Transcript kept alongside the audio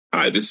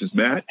Hi, this is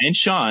Matt and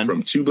Sean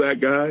from Two Black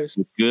Guys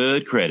with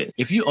Good Credit.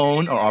 If you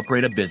own or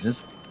operate a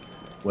business,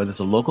 whether it's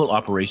a local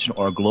operation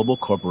or a global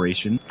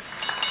corporation,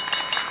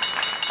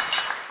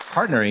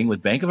 partnering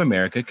with Bank of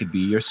America could be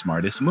your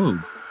smartest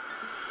move.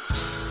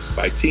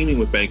 By teaming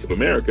with Bank of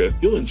America,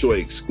 you'll enjoy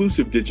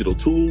exclusive digital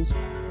tools,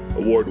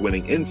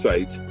 award-winning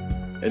insights,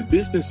 and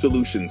business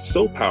solutions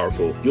so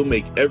powerful you'll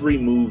make every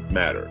move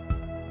matter.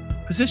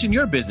 Position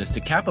your business to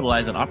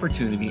capitalize on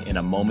opportunity in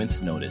a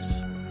moment's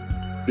notice.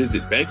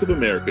 Visit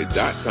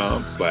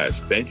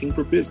bankofamerica.com/banking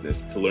for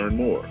business to learn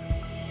more.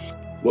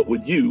 What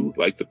would you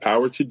like the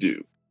power to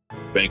do?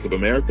 Bank of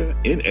America,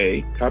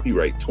 N.A.,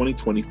 copyright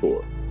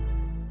 2024.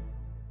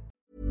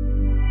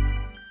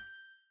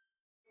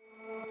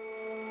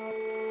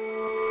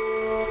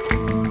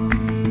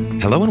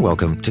 Hello and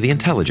welcome to The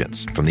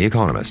Intelligence from The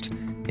Economist.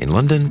 In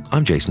London,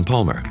 I'm Jason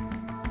Palmer.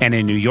 And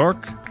in New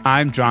York,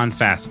 I'm John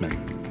Fassman.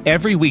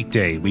 Every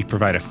weekday, we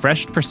provide a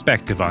fresh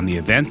perspective on the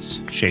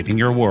events shaping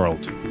your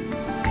world.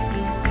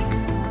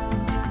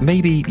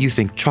 Maybe you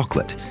think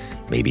chocolate.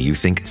 Maybe you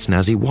think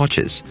snazzy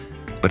watches.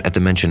 But at the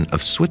mention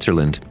of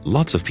Switzerland,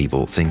 lots of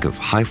people think of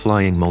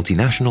high-flying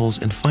multinationals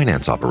and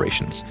finance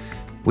operations.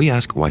 We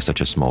ask why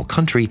such a small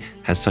country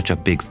has such a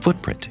big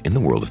footprint in the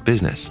world of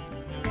business.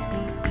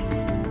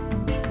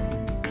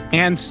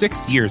 And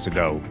 6 years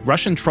ago,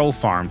 Russian troll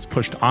farms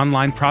pushed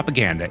online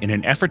propaganda in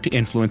an effort to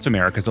influence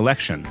America's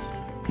elections.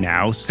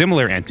 Now,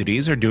 similar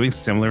entities are doing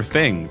similar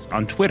things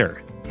on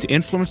Twitter to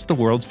influence the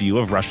world's view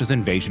of Russia's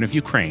invasion of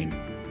Ukraine.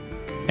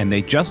 And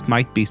they just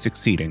might be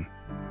succeeding.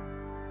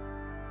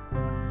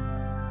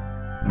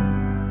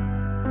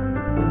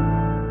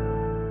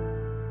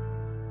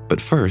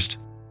 But first,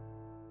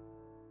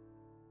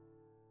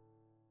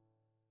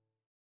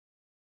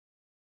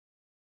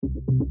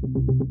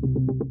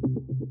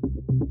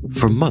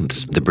 for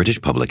months, the British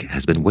public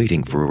has been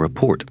waiting for a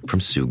report from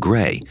Sue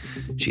Gray.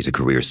 She's a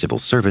career civil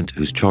servant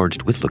who's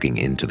charged with looking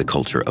into the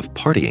culture of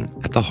partying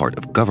at the heart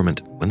of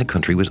government when the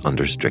country was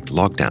under strict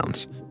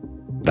lockdowns.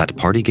 That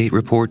Partygate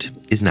report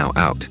is now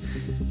out.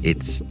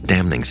 It's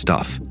damning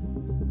stuff.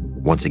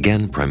 Once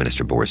again, Prime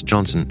Minister Boris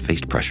Johnson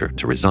faced pressure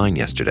to resign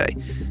yesterday,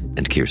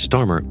 and Keir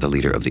Starmer, the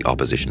leader of the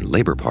opposition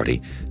Labour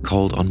Party,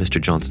 called on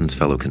Mr. Johnson's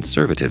fellow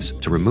Conservatives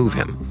to remove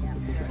him.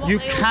 You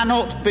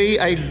cannot be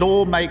a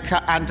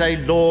lawmaker and a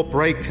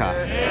lawbreaker.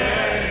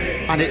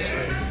 And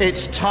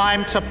it's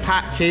time to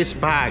pack his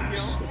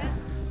bags.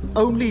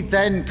 Only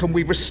then can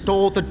we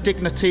restore the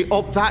dignity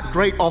of that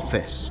great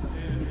office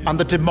and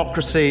the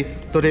democracy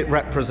that it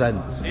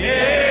represents.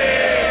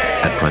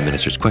 At Prime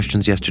Minister's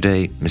questions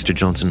yesterday, Mr.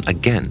 Johnson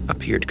again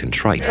appeared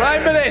contrite.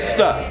 Prime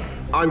Minister!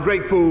 I'm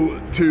grateful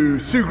to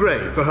Sue Gray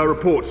for her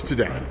report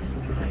today.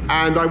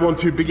 And I want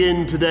to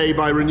begin today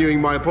by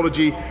renewing my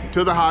apology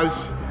to the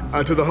House,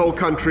 to the whole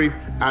country.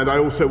 And I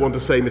also want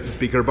to say, Mr.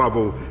 Speaker, above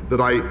all, that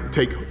I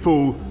take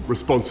full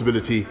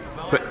responsibility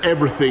for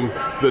everything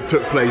that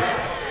took place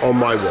on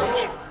my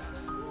watch.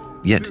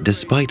 Yet,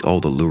 despite all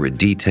the lurid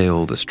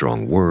detail, the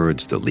strong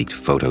words, the leaked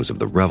photos of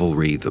the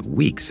revelry, the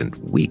weeks and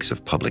weeks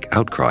of public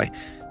outcry,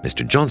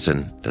 Mr.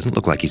 Johnson doesn't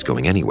look like he's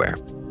going anywhere.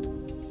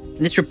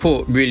 This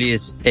report really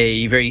is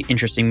a very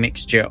interesting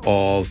mixture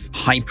of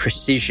high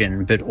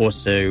precision, but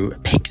also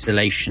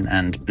pixelation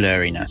and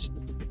blurriness.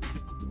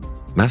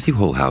 Matthew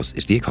Holhouse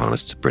is The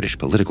Economist's British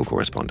political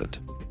correspondent.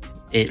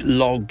 It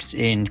logs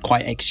in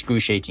quite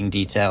excruciating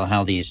detail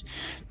how these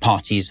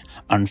parties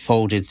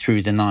unfolded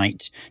through the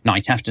night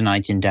after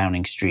night in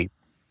Downing Street.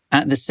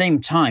 At the same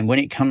time, when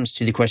it comes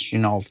to the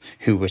question of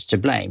who was to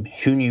blame,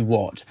 who knew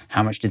what,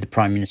 how much did the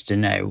Prime Minister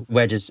know,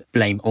 where does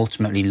blame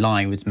ultimately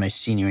lie with the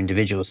most senior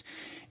individuals,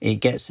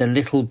 it gets a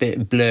little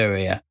bit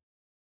blurrier.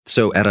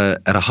 So at a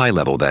high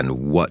level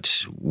then,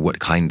 what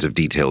kinds of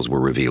details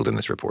were revealed in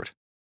this report?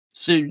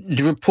 So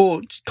the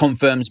report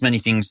confirms many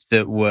things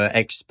that were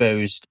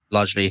exposed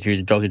largely through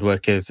the dogged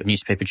work of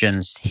newspaper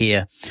journalists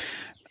here.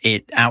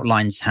 It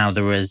outlines how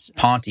there was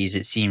parties,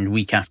 it seemed,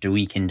 week after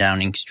week in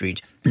Downing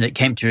Street that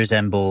came to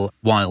resemble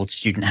wild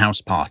student house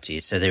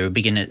parties. So they would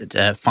begin at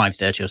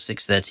 5:30 or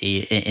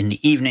 6:30 in the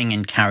evening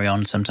and carry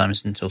on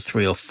sometimes until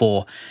 3 or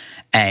 4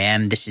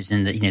 a.m. This is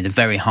in the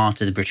very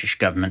heart of the British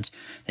government.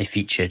 They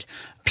featured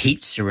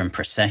pizza and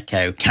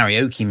Prosecco,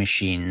 karaoke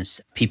machines,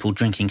 people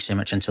drinking so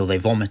much until they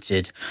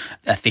vomited,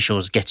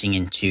 officials getting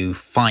into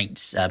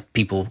fights,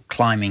 people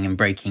climbing and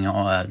breaking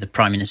the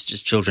Prime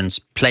Minister's children's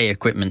play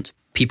equipment,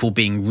 people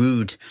being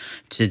rude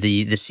to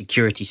the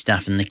security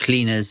staff and the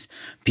cleaners,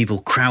 people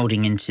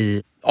crowding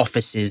into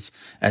offices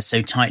so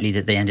tightly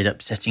that they ended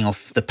up setting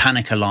off the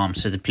panic alarm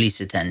so the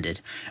police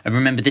attended. And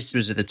remember, this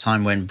was at the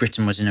time when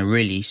Britain was in a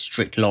really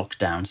strict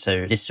lockdown,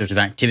 so this sort of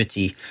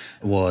activity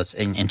was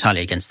entirely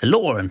against the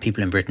law, and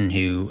people in Britain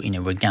who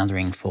were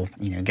gathering for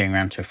going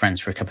around to a friend's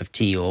for a cup of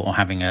tea or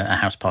having a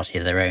house party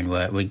of their own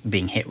were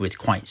being hit with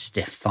quite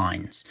stiff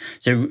fines.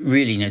 So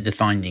really, the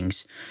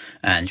findings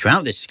and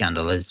throughout this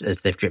scandal as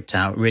they've dripped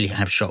out really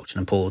have shocked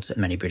and appalled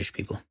many British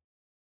people.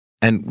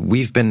 And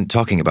we've been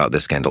talking about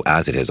this scandal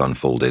as it has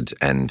unfolded,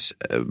 and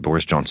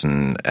Boris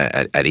Johnson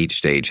at each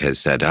stage has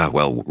said,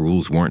 well,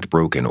 rules weren't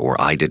broken,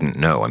 or I didn't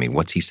know. I mean,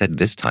 what's he said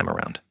this time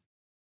around?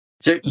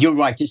 So you're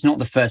right, it's not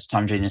the first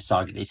time during this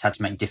saga that he's had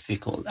to make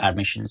difficult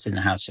admissions in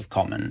the House of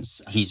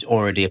Commons. He's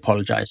already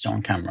apologised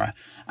on camera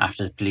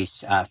after the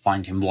police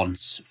fined him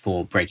once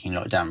for breaking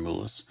lockdown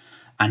rules.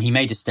 And he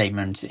made a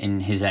statement,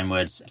 in his own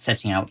words,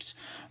 setting out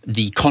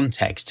the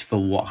context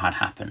for what had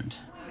happened.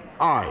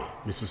 I,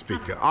 Mr.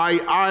 Speaker, I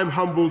am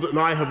humbled and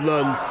I have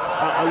learned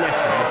a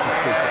lesson, Mr.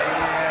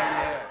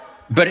 Speaker.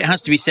 But it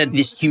has to be said,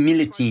 this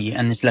humility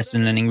and this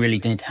lesson learning really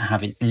did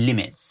have its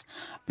limits.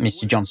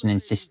 Mr. Johnson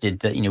insisted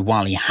that,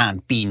 while he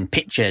had been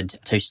pictured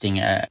toasting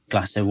a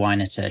glass of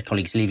wine at a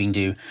colleague's leaving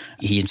do,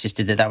 he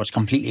insisted that that was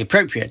completely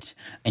appropriate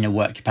in a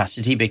work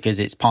capacity because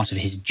it's part of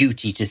his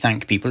duty to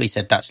thank people. He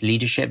said that's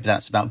leadership,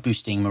 that's about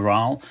boosting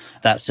morale.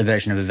 That's a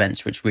version of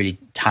events which really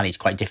tallies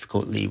quite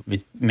difficultly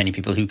with many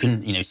people who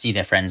couldn't, see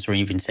their friends or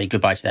even say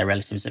goodbye to their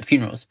relatives at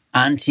funerals.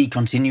 And he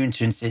continued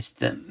to insist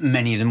that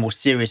many of the more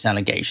serious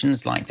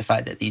allegations, like the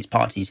fact that these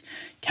parties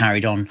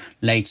carried on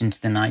late into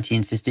the night, he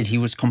insisted he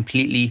was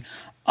completely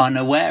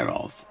unaware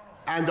of.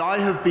 And I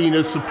have been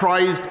as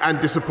surprised and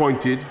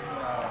disappointed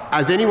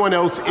as anyone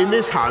else in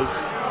this House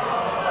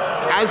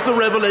as the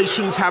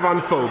revelations have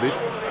unfolded.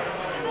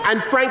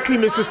 And frankly,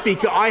 Mr.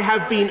 Speaker, I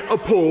have been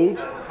appalled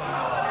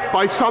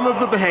by some of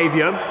the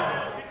behaviour,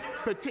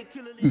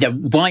 particularly... Now,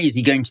 why is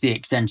he going to the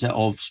extent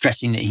of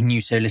stressing that he knew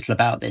so little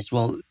about this?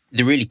 Well,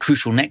 the really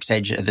crucial next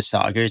stage of the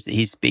saga is that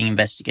he's being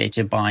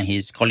investigated by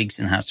his colleagues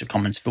in the House of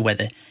Commons for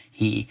whether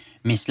he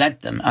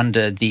misled them.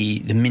 Under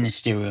the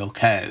ministerial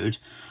code,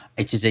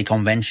 it is a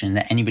convention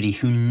that anybody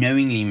who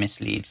knowingly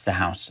misleads the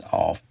House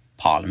of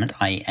Parliament,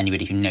 i.e.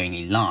 anybody who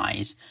knowingly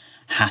lies,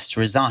 has to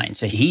resign.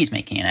 So he's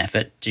making an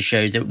effort to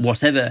show that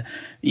whatever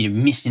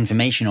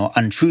misinformation or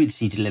untruths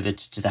he delivered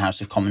to the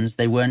House of Commons,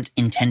 they weren't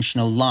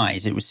intentional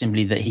lies. It was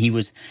simply that he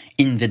was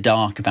in the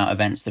dark about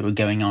events that were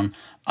going on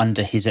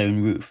under his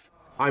own roof.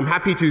 I'm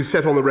happy to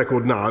set on the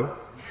record now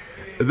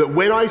that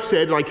when I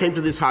came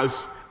to this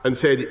House and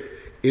said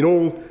in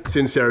all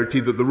sincerity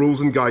that the rules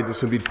and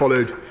guidance would be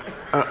followed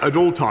at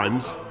all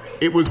times,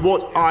 it was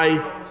what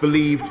I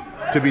believed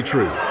to be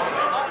true.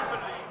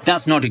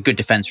 That's not a good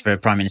defence for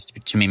Prime Minister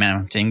to be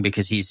mounting,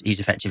 because he's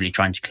effectively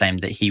trying to claim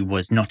that he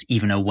was not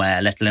even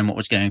aware, let alone what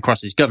was going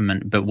across his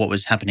government, but what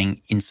was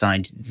happening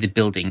inside the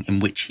building in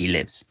which he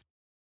lives.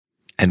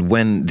 And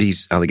when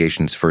these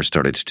allegations first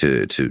started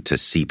to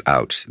seep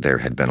out, there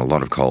had been a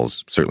lot of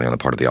calls, certainly on the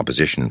part of the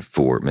opposition,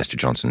 for Mr.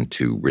 Johnson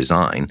to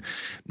resign.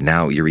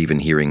 Now you're even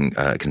hearing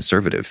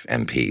Conservative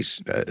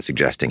MPs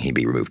suggesting he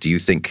be removed. Do you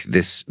think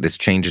this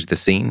changes the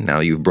scene? Now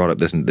you've brought up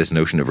this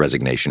notion of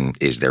resignation.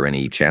 Is there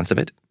any chance of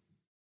it?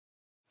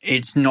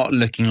 It's not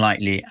looking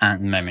likely at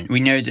the moment. We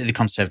know that the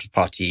Conservative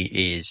Party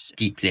is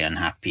deeply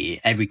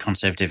unhappy. Every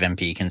Conservative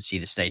MP can see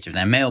the state of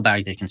their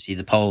mailbag. They can see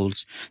the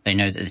polls. They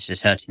know that this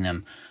is hurting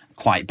them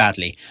quite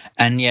badly.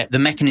 And yet the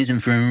mechanism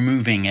for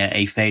removing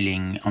a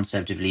failing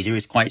Conservative leader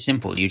is quite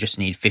simple. You just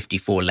need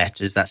 54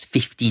 letters. That's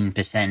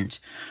 15%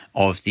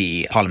 of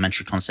the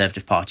Parliamentary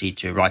Conservative Party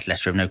to write a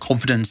letter of no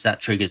confidence. That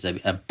triggers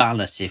a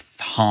ballot. If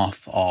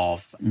half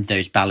of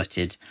those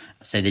balloted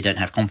say they don't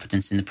have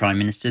confidence in the Prime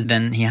Minister,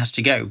 then he has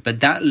to go.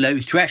 But that low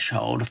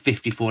threshold of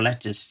 54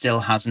 letters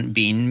still hasn't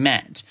been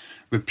met.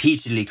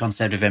 Repeatedly,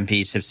 Conservative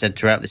MPs have said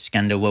throughout this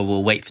scandal, well,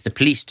 we'll wait for the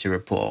police to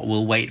report.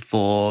 We'll wait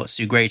for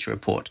Sue Gray to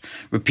report.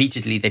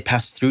 Repeatedly, they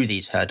pass through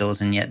these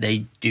hurdles, and yet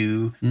they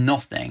do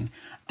nothing.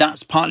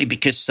 That's partly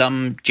because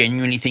some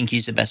genuinely think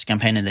he's the best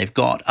campaigner they've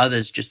got.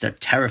 Others just are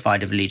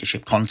terrified of a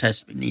leadership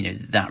contest.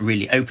 That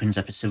really opens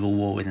up a civil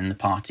war within the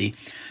party.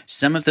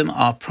 Some of them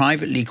are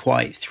privately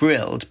quite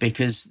thrilled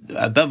because,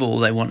 above all,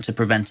 they want to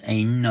prevent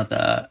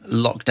another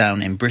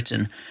lockdown in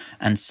Britain.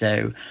 And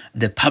so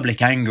the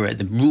public anger at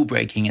the rule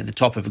breaking at the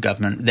top of a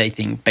government, they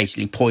think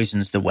basically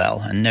poisons the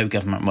well, and no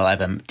government will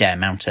ever dare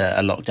mount a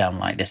lockdown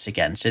like this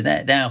again. So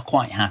they're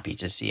quite happy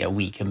to see a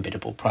weak and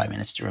biddable Prime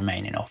Minister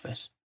remain in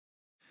office.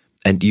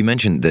 And you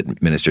mentioned that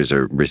ministers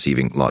are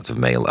receiving lots of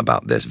mail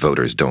about this.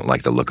 Voters don't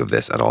like the look of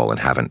this at all and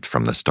haven't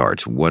from the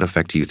start. What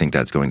effect do you think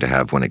that's going to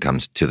have when it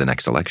comes to the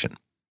next election?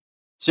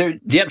 So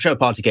the upshot of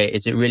Partygate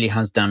is it really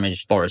has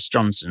damaged Boris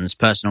Johnson's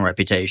personal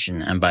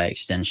reputation and, by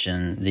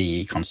extension,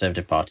 the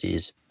Conservative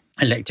Party's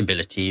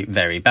electability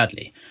very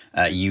badly.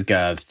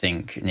 YouGov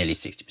think nearly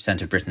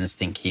 60% of Britons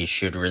think he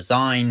should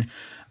resign.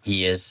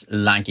 He is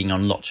lagging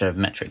on lots of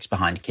metrics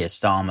behind Keir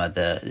Starmer,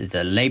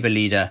 the Labour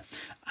leader,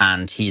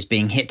 and he's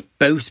being hit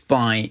both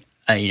by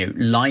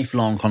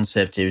lifelong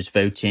Conservatives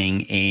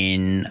voting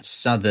in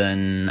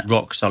southern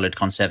rock-solid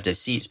Conservative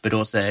seats, but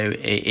also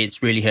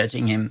it's really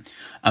hurting him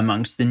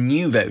amongst the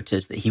new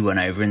voters that he won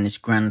over in this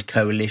grand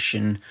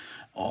coalition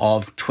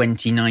of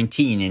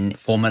 2019 in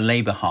former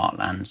Labour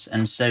heartlands.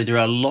 And so there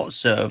are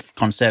lots of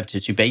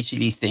Conservatives who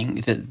basically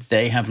think that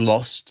they have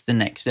lost the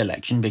next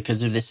election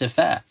because of this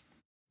affair.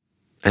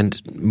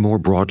 And more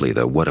broadly,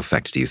 though, what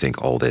effect do you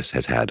think all this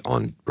has had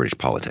on British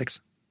politics?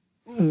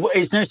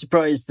 It's no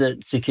surprise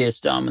that Sir Keir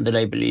Starmer, the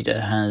Labour leader,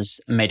 has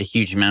made a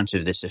huge amount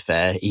of this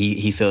affair.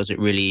 He feels it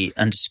really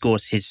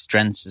underscores his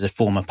strengths as a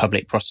former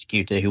public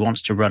prosecutor who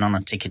wants to run on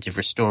a ticket of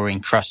restoring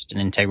trust and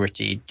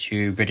integrity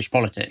to British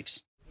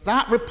politics.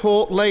 That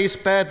report lays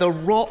bare the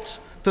rot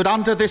that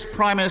under this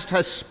Prime Minister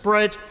has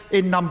spread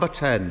in Number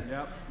 10.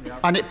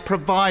 And it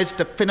provides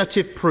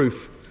definitive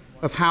proof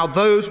of how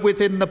those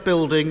within the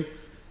building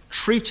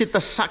treated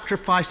the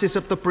sacrifices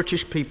of the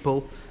British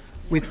people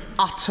with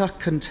utter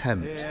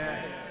contempt.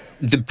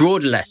 The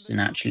broader lesson,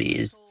 actually,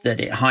 is that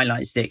it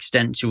highlights the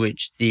extent to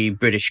which the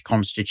British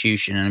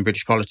Constitution and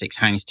British politics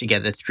hangs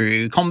together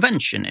through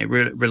convention. It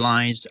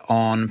relies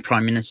on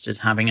prime ministers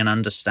having an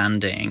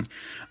understanding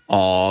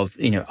of,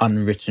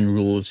 unwritten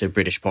rules of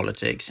British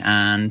politics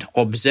and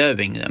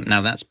observing them.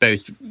 Now, that's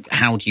both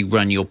how do you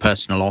run your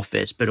personal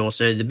office, but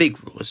also the big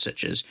rules,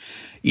 such as,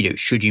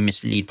 should you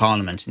mislead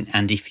Parliament?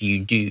 And if you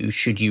do,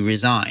 should you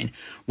resign?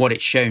 What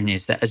it's shown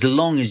is that as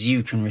long as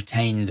you can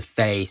retain the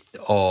faith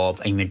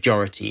of a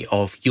majority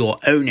of your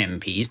own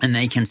MPs and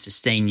they can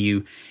sustain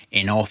you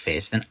in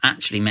office, then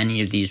actually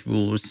many of these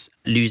rules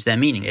lose their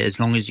meaning, as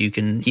long as you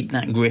can keep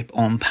that grip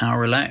on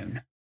power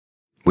alone.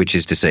 Which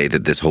is to say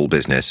that this whole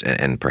business,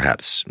 and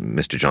perhaps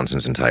Mr.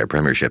 Johnson's entire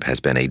premiership,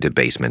 has been a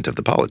debasement of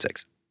the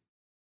politics.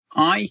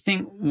 I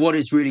think what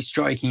is really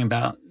striking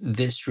about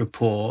this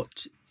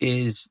report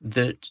is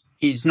that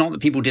it's not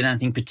that people did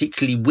anything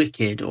particularly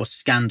wicked or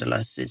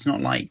scandalous. It's not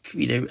like,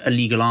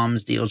 illegal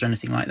arms deals or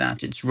anything like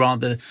that. It's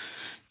rather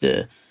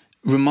the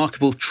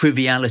remarkable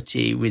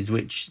triviality with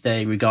which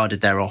they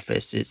regarded their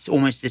office. It's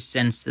almost this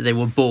sense that they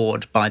were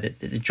bored by the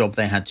job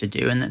they had to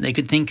do and that they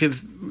could think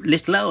of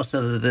little else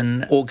other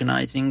than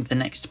organising the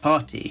next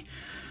party.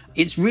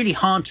 It's really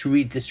hard to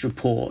read this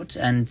report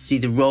and see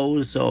the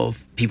roles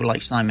of people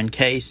like Simon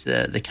Case,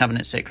 the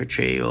Cabinet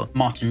Secretary, or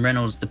Martin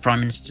Reynolds, the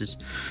Prime Minister's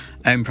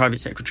own Private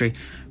Secretary,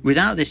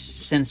 without this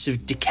sense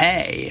of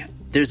decay.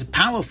 There's a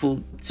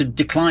powerful sort of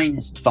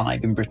declinist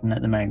vibe in Britain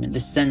at the moment,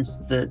 this sense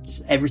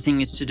that everything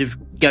is sort of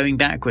going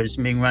backwards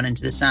and being run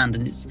into the sand.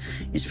 And it's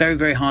very,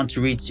 very hard to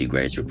read Sue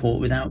Gray's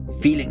report without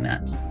feeling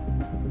that.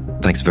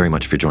 Thanks very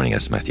much for joining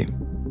us, Matthew.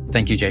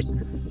 Thank you,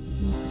 Jason.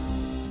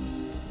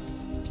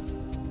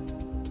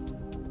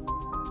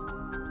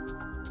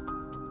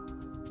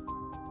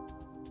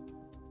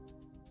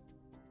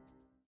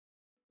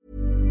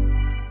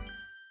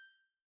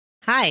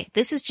 Hi,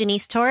 this is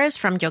Janice Torres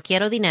from Yo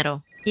Quiero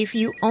Dinero. If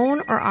you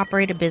own or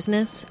operate a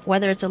business,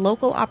 whether it's a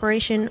local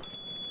operation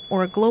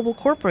or a global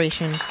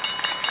corporation,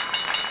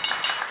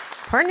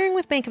 partnering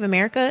with Bank of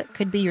America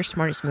could be your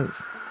smartest move.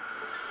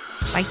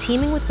 By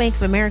teaming with Bank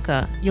of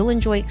America, you'll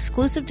enjoy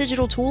exclusive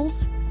digital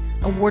tools,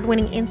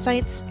 award-winning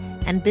insights,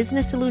 and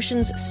business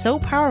solutions so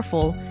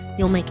powerful,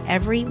 you'll make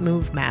every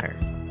move matter.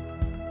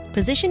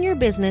 Position your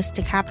business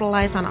to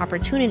capitalize on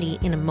opportunity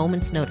in a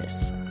moment's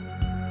notice.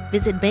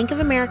 Visit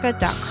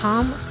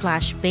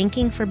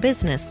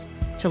bankofamerica.com/bankingforbusiness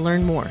to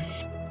learn more.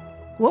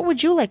 What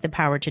would you like the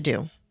power to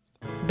do?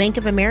 Bank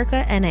of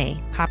America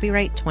N.A.,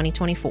 copyright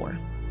 2024.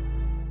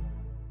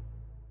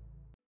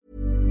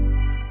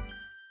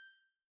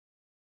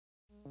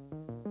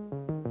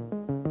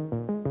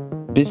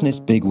 Business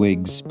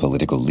bigwigs,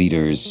 political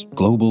leaders,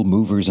 global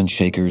movers and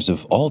shakers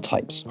of all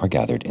types are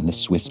gathered in the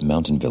Swiss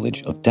mountain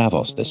village of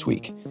Davos this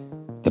week.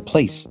 The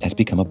place has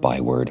become a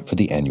byword for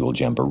the annual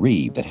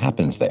jamboree that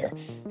happens there,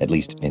 at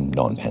least in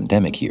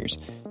non-pandemic years,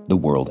 the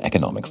World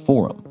Economic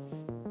Forum.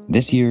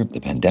 This year,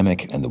 the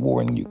pandemic and the war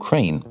in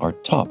Ukraine are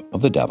top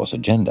of the Davos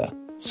agenda.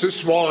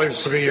 This war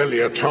is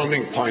really a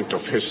turning point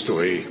of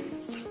history,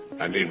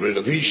 and it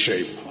will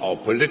reshape our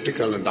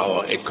political and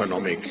our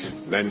economic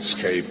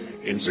landscape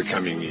in the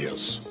coming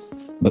years.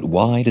 But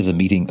why does a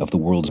meeting of the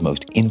world's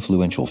most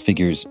influential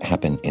figures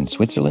happen in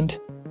Switzerland?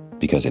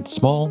 Because it's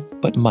small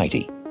but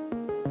mighty.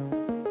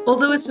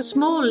 Although it's a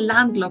small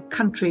landlocked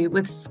country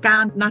with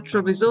scant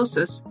natural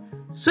resources,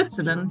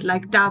 Switzerland,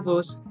 like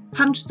Davos,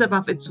 punches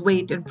above its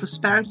weight in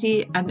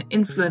prosperity and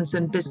influence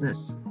in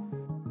business.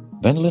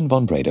 Wendelin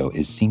von Bredow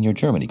is senior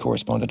Germany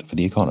correspondent for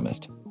The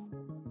Economist.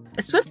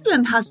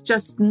 Switzerland has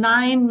just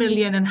 9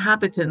 million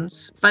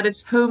inhabitants, but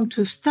it's home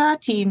to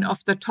 13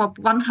 of the top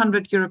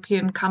 100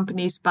 European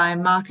companies by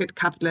market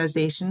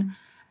capitalization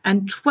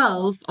and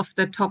 12 of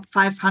the top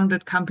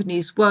 500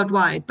 companies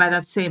worldwide by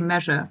that same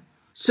measure.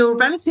 So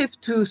relative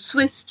to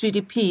Swiss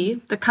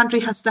GDP, the country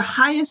has the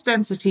highest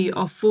density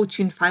of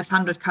Fortune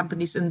 500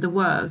 companies in the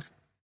world.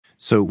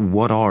 So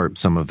what are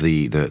some of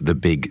the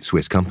big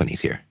Swiss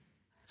companies here?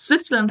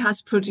 Switzerland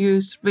has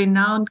produced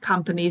renowned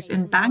companies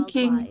in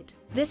banking.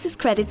 This is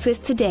Credit Suisse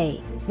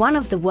Today, one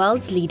of the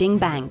world's leading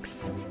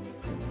banks.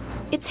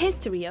 Its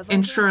history of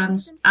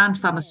insurance and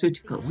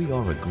pharmaceuticals. We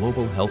are a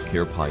global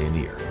healthcare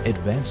pioneer,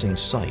 advancing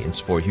science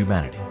for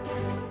humanity.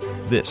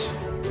 This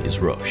is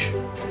Roche.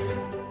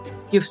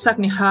 You've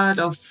certainly heard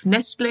of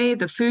Nestlé,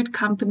 the food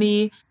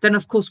company. Then,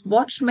 of course,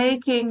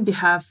 watchmaking. We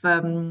have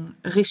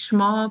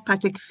Richemont,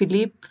 Patek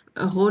Philippe,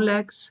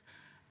 Rolex,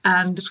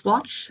 and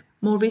Swatch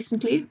more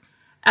recently.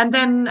 And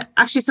then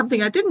actually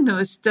something I didn't know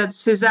is that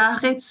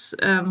César Ritz,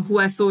 who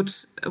I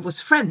thought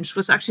was French,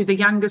 was actually the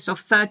youngest of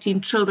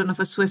 13 children of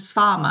a Swiss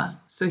farmer.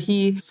 So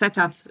he set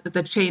up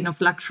the chain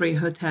of luxury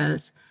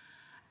hotels.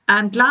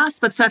 And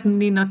last but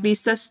certainly not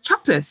least, there's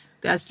chocolate.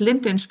 There's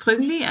Lindt &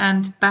 Sprüngli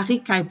and Barry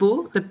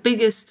Caillebotte, the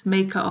biggest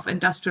maker of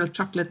industrial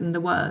chocolate in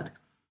the world.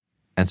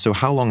 And so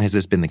how long has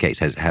this been the case?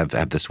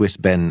 Have the Swiss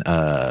been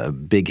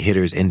big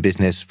hitters in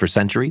business for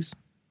centuries?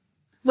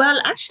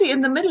 Well, actually,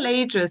 in the Middle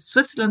Ages,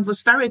 Switzerland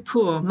was very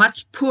poor,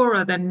 much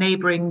poorer than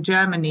neighboring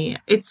Germany.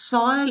 Its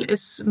soil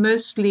is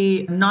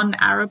mostly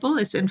non-arable,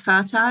 it's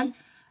infertile,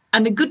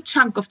 and a good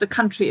chunk of the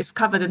country is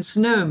covered in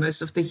snow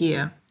most of the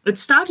year. It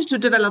started to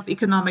develop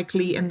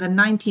economically in the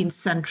 19th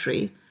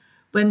century,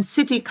 when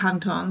city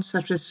cantons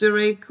such as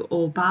Zurich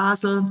or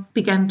Basel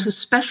began to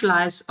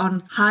specialize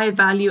on high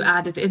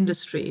value-added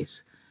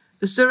industries.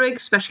 Zurich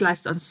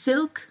specialized on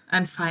silk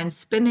and fine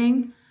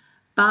spinning.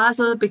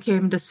 Basel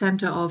became the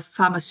center of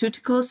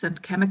pharmaceuticals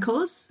and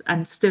chemicals,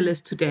 and still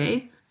is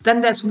today.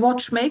 Then there's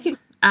watchmaking,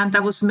 and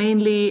that was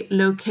mainly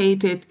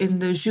located in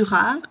the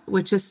Jura,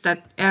 which is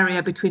that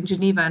area between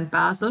Geneva and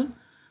Basel.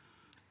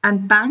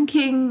 And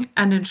banking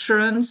and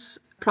insurance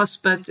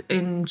prospered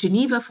in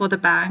Geneva for the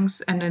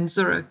banks and in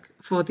Zurich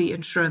for the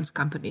insurance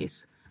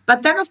companies.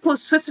 But then, of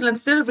course, Switzerland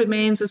still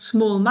remains a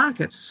small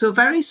market. So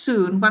very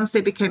soon, once they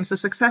became so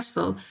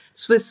successful,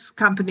 Swiss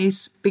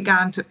companies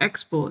began to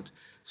export.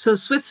 So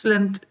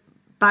Switzerland,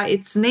 by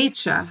its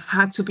nature,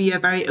 had to be a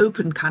very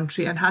open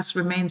country and has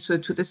remained so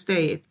to this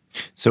day.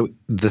 So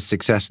the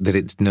success that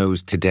it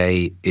knows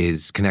today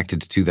is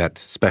connected to that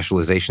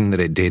specialization that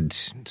it did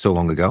so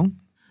long ago?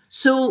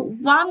 So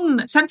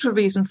one central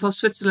reason for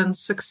Switzerland's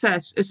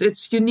success is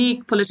its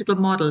unique political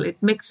model.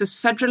 It mixes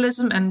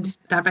federalism and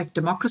direct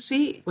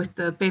democracy with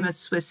the famous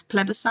Swiss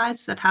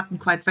plebiscites that happen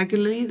quite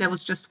regularly. There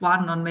was just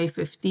one on May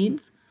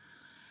 15th.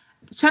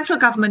 Central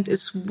government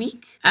is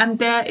weak and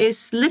there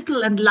is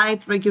little and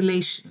light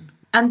regulation.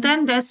 And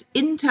then there's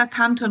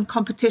inter-canton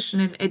competition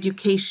in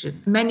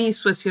education. Many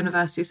Swiss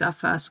universities are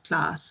first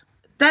class.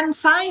 Then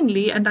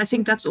finally, and I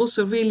think that's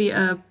also really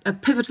a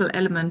pivotal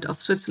element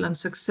of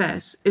Switzerland's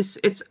success, is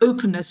its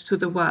openness to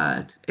the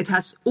world. It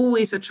has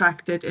always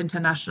attracted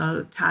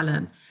international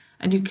talent.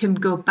 And you can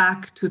go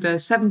back to the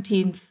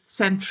 17th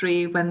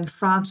century when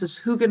France's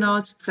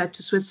Huguenots fled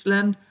to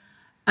Switzerland.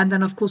 And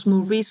then, of course,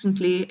 more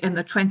recently in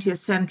the 20th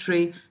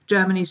century,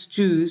 Germany's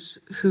Jews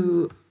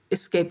who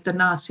escaped the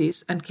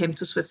Nazis and came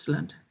to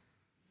Switzerland.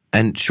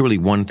 And surely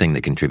one thing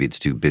that contributes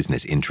to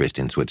business interest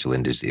in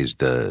Switzerland is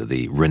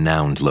the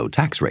renowned low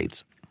tax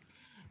rates.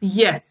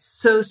 Yes.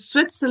 So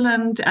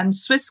Switzerland and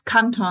Swiss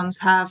cantons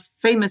have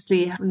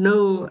famously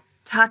low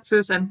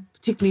taxes and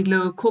particularly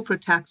low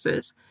corporate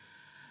taxes.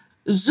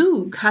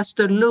 Zug has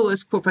the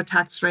lowest corporate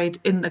tax rate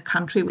in the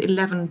country,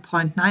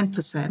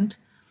 11.9%.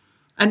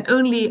 And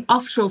only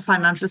offshore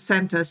financial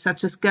centers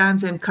such as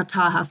Guernsey and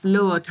Qatar have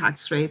lower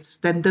tax rates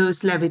than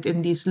those levied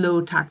in these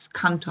low-tax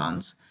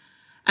cantons.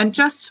 And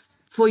just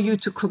for you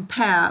to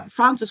compare,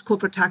 France's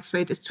corporate tax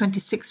rate is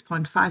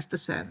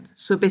 26.5%,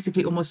 so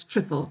basically almost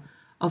triple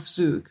of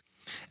Zug.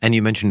 And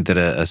you mentioned that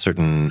a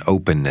certain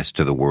openness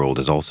to the world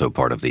is also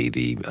part of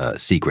the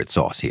secret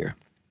sauce here.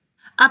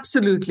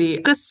 Absolutely.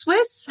 The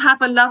Swiss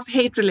have a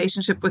love-hate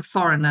relationship with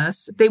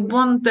foreigners. They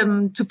want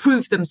them to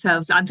prove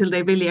themselves until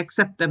they really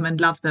accept them and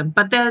love them.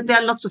 But there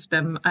are lots of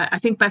them. I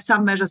think by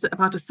some measures,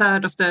 about a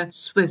third of the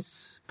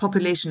Swiss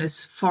population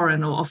is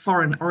foreign or of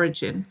foreign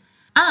origin.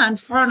 And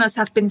foreigners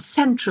have been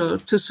central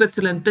to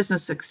Switzerland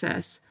business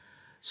success.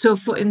 So,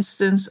 for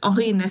instance,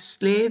 Henri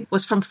Nestlé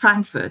was from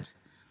Frankfurt.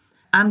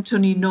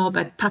 Antony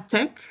Norbert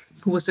Patek,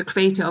 who was the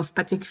creator of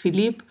Patek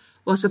Philippe,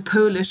 was a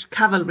Polish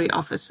cavalry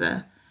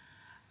officer.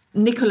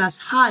 Nicolas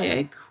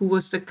Hayek, who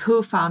was the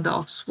co-founder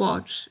of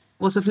Swatch,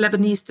 was of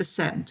Lebanese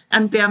descent.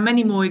 And there are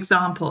many more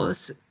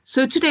examples.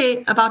 So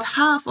today, about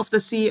half of the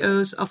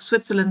CEOs of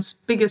Switzerland's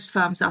biggest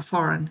firms are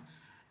foreign.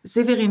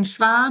 Severin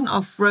Schwan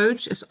of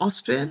Roche is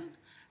Austrian.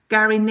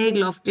 Gary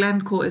Nagel of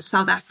Glencore is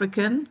South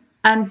African.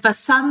 And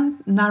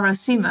Vasant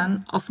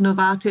Narasimhan of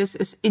Novartis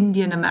is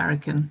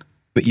Indian-American.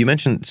 But you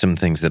mentioned some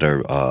things that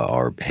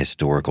are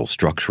historical,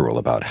 structural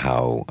about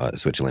how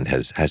Switzerland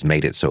has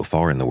made it so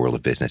far in the world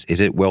of business. Is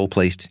it well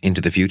placed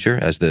into the future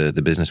as the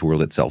business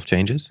world itself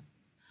changes?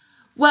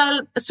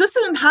 Well,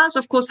 Switzerland has,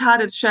 of course, had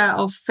its share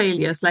of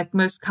failures, like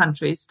most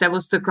countries. There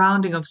was the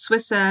grounding of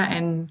Swissair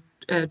in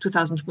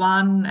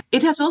 2001.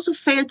 It has also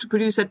failed to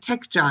produce a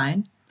tech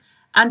giant,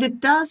 and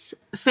it does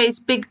face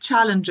big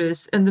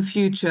challenges in the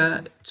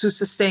future to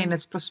sustain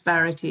its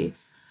prosperity.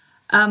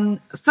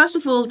 First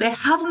of all, they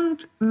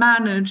haven't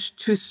managed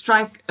to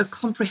strike a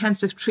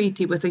comprehensive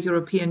treaty with the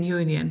European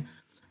Union.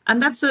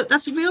 And that's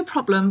a real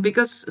problem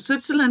because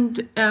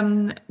Switzerland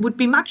would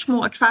be much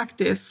more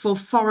attractive for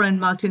foreign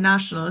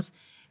multinationals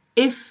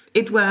if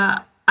it were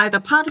either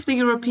part of the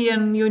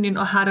European Union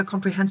or had a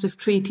comprehensive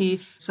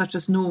treaty such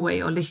as Norway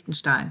or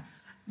Liechtenstein.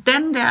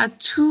 Then there are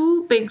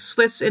two big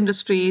Swiss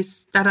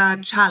industries that are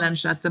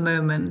challenged at the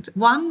moment.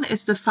 One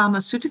is the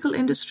pharmaceutical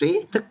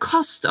industry. The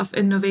cost of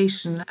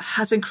innovation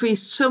has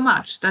increased so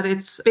much that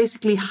it's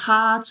basically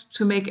hard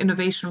to make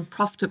innovation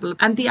profitable.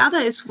 And the other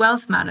is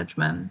wealth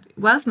management.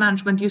 Wealth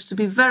management used to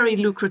be very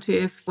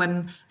lucrative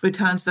when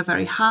returns were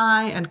very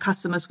high and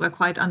customers were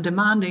quite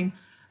undemanding.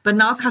 But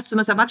now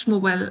customers are much more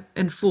well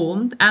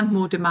informed and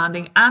more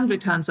demanding, and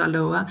returns are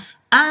lower.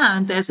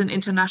 And there's an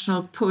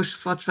international push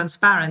for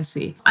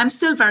transparency. I'm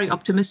still very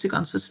optimistic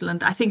on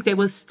Switzerland. I think they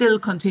will still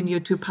continue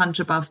to punch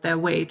above their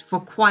weight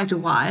for quite a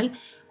while.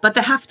 But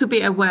they have to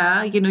be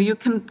aware, you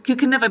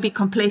can never be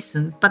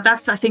complacent. But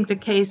that's, I think, the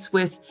case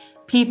with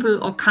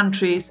people or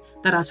countries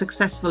that are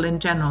successful in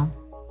general.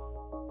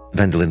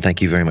 Wendelin,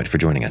 thank you very much for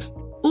joining us.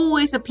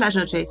 Always a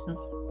pleasure, Jason.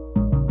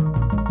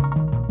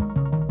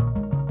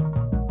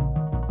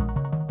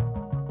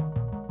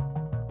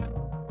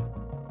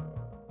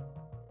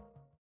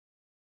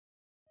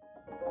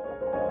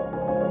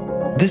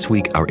 This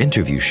week, our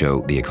interview show,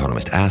 The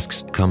Economist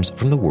Asks, comes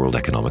from the World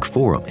Economic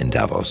Forum in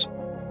Davos.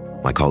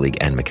 My colleague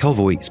Anne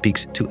McElvoy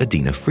speaks to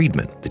Adina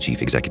Friedman, the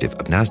chief executive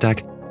of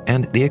NASDAQ,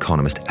 and the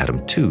economist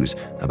Adam Tooze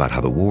about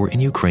how the war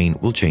in Ukraine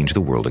will change the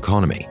world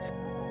economy.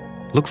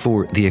 Look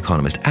for The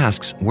Economist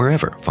Asks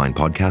wherever fine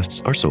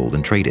podcasts are sold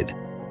and traded.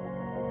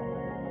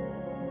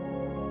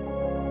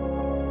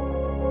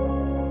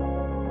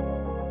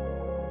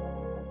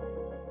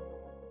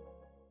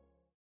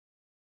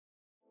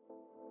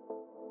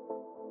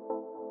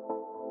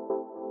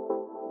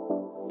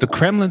 The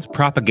Kremlin's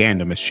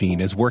propaganda machine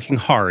is working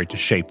hard to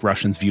shape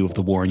Russians' view of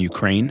the war in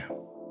Ukraine.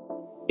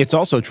 It's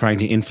also trying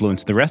to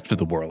influence the rest of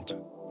the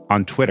world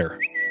on Twitter.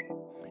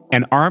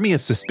 An army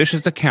of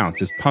suspicious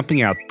accounts is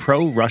pumping out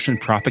pro-Russian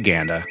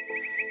propaganda,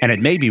 and it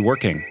may be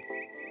working,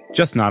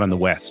 just not in the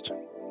West.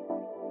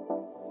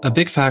 A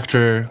big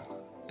factor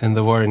in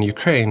the war in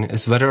Ukraine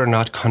is whether or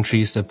not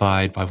countries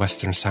abide by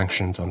Western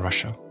sanctions on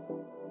Russia.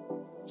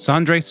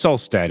 Sondre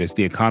Solstad is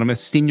The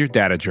Economist's senior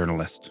data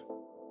journalist.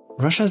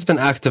 Russia has been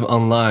active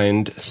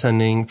online,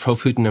 sending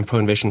pro-Putin and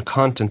pro-invasion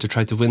content to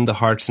try to win the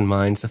hearts and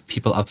minds of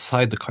people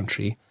outside the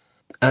country.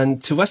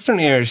 And to Western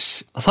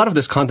ears, a lot of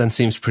this content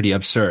seems pretty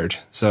absurd.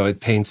 So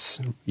it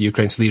paints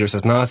Ukraine's leaders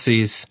as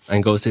Nazis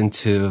and goes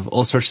into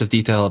all sorts of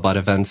detail about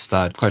events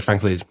that, quite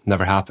frankly,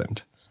 never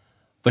happened.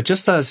 But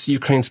just as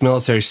Ukraine's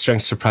military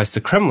strength surprised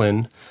the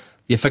Kremlin,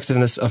 the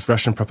effectiveness of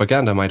Russian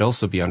propaganda might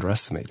also be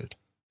underestimated.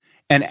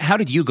 And how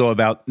did you go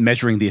about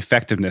measuring the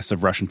effectiveness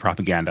of Russian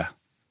propaganda?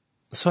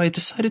 So I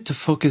decided to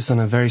focus on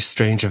a very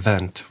strange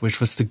event, which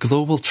was the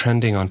global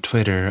trending on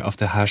Twitter of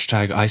the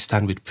hashtag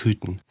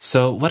 #IStandWithPutin.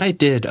 So what I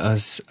did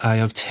was I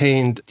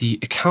obtained the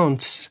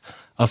accounts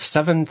of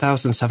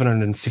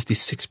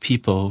 7,756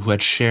 people who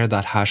had shared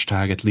that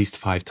hashtag at least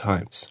 5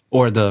 times,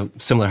 or the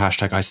similar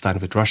hashtag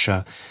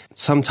 #IStandWithRussia,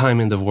 sometime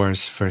in the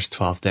war's first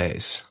 12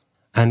 days.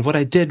 And what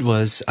I did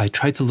was I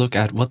tried to look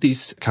at what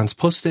these accounts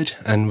posted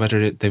and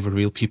whether they were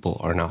real people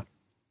or not.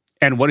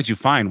 And what did you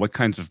find? What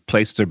kinds of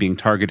places are being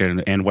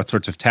targeted and what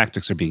sorts of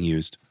tactics are being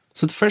used?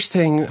 So the first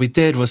thing we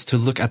did was to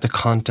look at the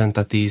content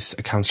that these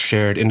accounts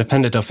shared,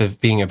 independent of it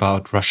being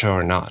about Russia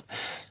or not.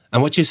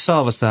 And what you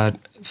saw was that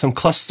some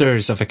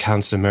clusters of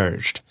accounts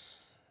emerged.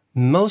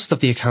 Most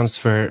of the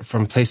accounts were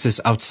from places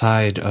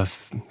outside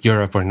of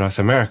Europe or North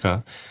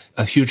America,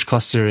 a huge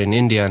cluster in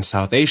India and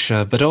South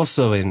Asia, but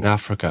also in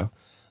Africa.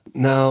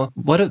 Now,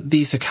 what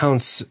these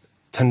accounts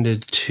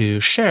tended to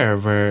share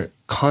were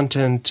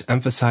content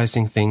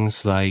emphasizing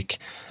things like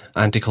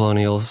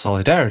anti-colonial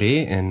solidarity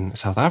in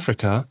South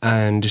Africa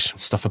and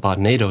stuff about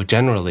NATO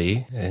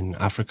generally in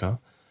Africa.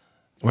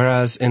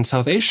 Whereas in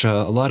South Asia,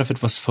 a lot of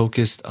it was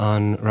focused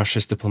on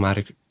Russia's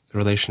diplomatic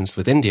relations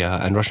with India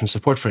and Russian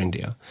support for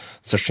India,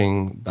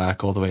 stretching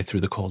back all the way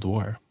through the Cold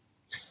War.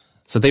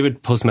 So they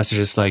would post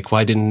messages like,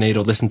 why didn't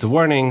NATO listen to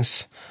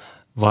warnings?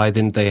 Why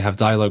didn't they have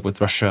dialogue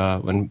with Russia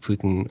when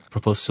Putin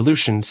proposed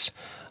solutions?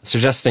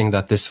 Suggesting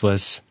that this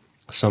was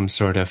some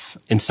sort of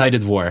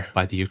incited war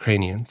by the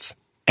Ukrainians.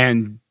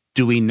 And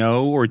do we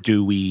know, or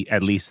do we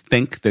at least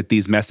think, that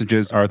these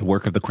messages are the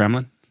work of the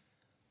Kremlin?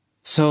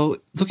 So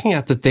looking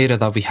at the data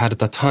that we had at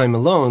that time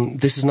alone,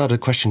 this is not a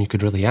question you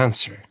could really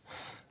answer.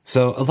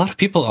 So a lot of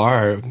people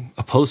are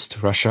opposed to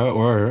Russia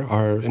or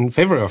are in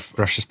favor of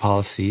Russia's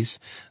policies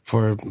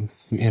for,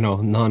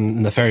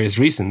 non-nefarious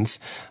reasons,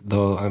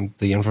 though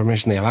the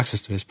information they have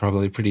access to is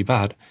probably pretty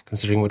bad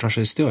considering what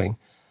Russia is doing.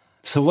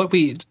 So what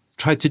we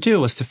tried to do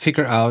was to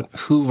figure out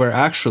who were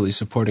actually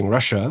supporting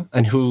Russia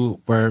and who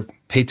were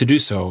paid to do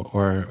so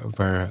or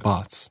were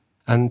bots.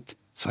 And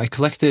so I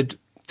collected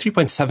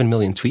 3.7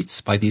 million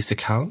tweets by these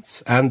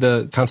accounts and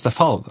the accounts that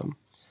follow them.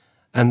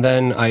 And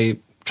then I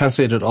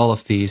translated all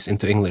of these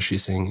into English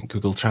using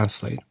Google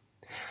Translate.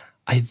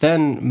 I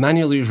then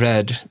manually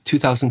read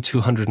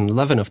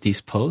 2,211 of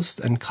these posts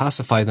and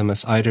classified them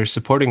as either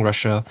supporting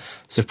Russia,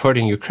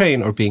 supporting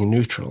Ukraine, or being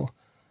neutral.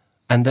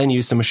 And then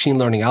used a machine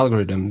learning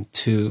algorithm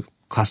to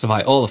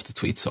classify all of the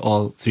tweets,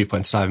 all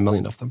 3.7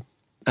 million of them.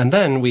 And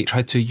then we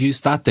tried to use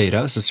that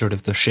data, so sort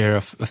of the share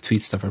of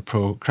tweets that were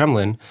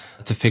pro-Kremlin,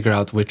 to figure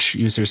out which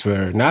users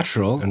were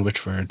natural and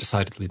which were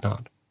decidedly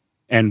not.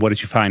 And what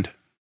did you find?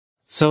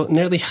 So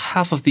nearly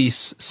half of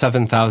these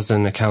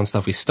 7,000 accounts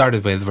that we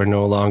started with were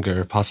no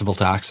longer possible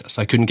to access.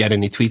 I couldn't get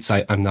any tweets.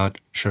 I'm not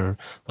sure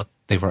what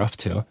they were up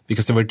to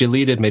because they were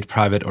deleted, made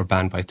private, or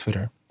banned by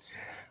Twitter.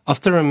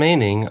 Of the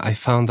remaining, I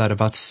found that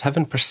about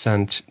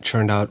 7%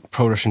 churned out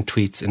pro-Russian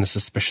tweets in a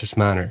suspicious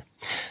manner.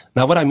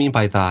 Now, what I mean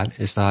by that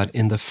is that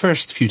in the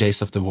first few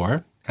days of the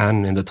war,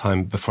 and in the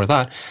time before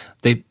that,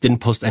 they didn't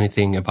post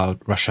anything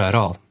about Russia at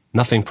all.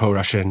 Nothing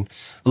pro-Russian.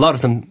 A lot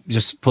of them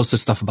just posted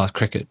stuff about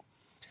cricket.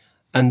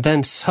 And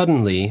then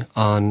suddenly,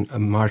 on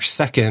March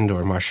 2nd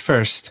or March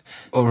 1st,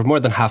 over more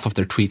than half of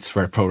their tweets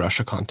were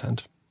pro-Russia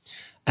content.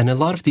 And a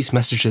lot of these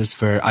messages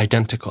were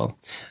identical.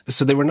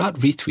 So they were not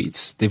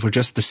retweets. They were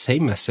just the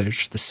same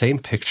message, the same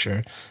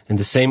picture, in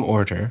the same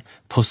order,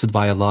 posted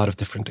by a lot of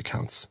different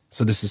accounts.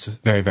 So this is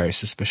very, very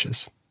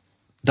suspicious.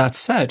 That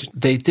said,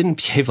 they didn't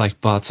behave like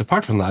bots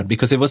apart from that,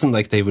 because it wasn't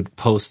like they would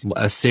post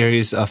a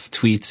series of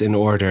tweets in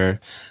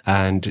order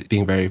and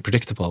being very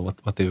predictable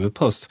what they would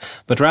post.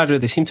 But rather,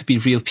 they seem to be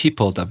real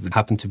people that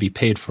happen to be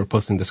paid for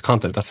posting this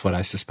content. That's what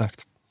I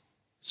suspect.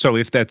 So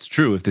if that's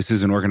true, if this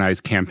is an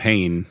organized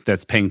campaign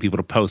that's paying people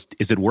to post,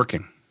 is it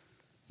working?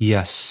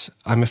 Yes,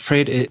 I'm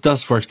afraid it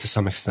does work to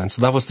some extent.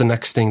 So that was the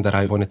next thing that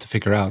I wanted to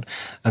figure out.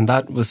 And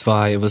that was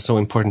why it was so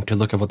important to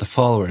look at what the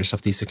followers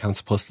of these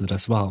accounts posted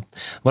as well.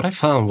 What I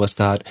found was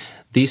that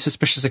these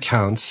suspicious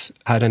accounts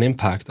had an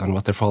impact on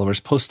what their followers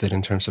posted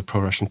in terms of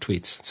pro-Russian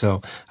tweets.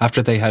 So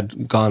after they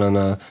had gone on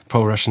a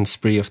pro-Russian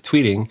spree of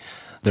tweeting,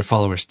 their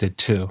followers did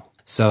too.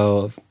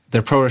 So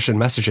their pro-Russian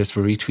messages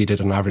were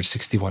retweeted on average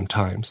 61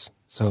 times.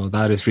 So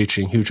that is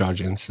reaching huge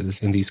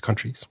audiences in these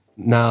countries.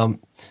 Now,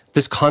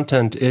 this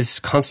content is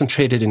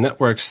concentrated in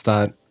networks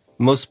that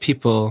most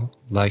people,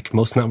 like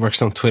most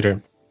networks on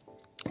Twitter,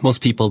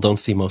 most people don't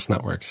see most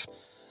networks.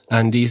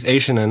 And these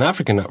Asian and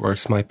African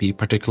networks might be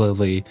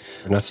particularly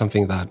not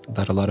something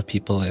that a lot of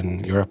people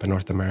in Europe and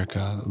North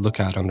America look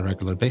at on a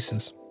regular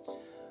basis.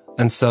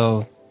 And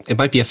so it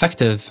might be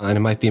effective and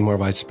it might be more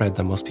widespread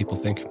than most people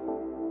think.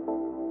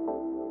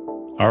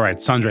 All right,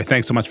 Sondre,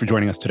 thanks so much for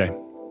joining us today.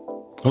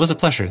 It was a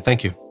pleasure.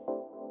 Thank you.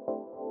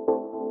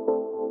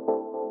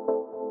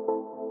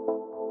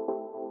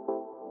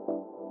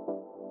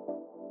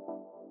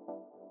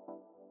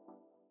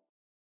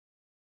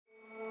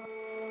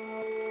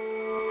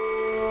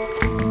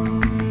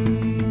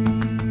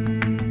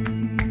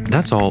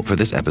 That's all for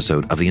this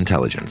episode of The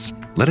Intelligence.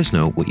 Let us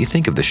know what you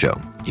think of the show.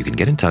 You can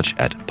get in touch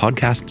at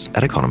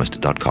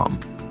podcasts@economist.com.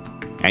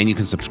 And you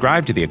can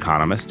subscribe to The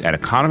Economist at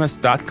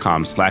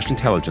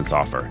economist.com/intelligence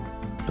offer.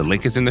 The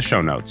link is in the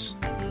show notes.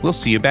 We'll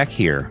see you back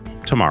here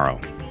tomorrow.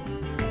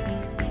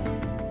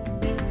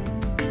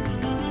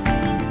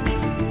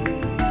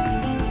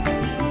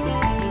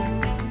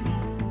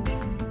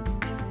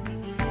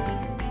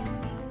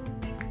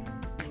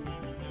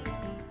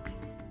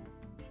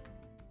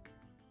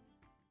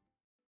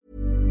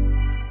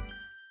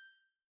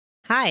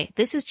 Hi,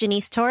 this is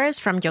Janice Torres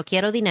from Yo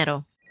Quiero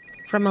Dinero.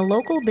 From a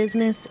local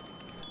business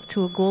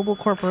to a global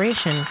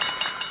corporation,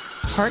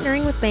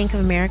 partnering with Bank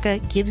of America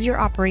gives your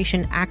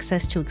operation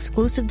access to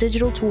exclusive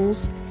digital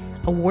tools,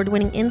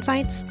 award-winning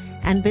insights,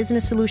 and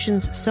business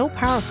solutions so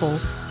powerful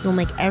you'll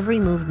make every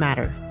move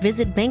matter.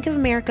 Visit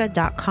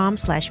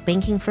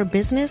bankofamerica.com/banking for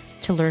business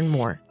to learn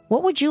more.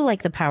 What would you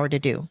like the power to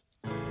do?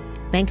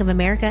 Bank of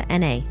America,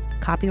 N.A.,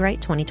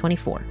 copyright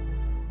 2024.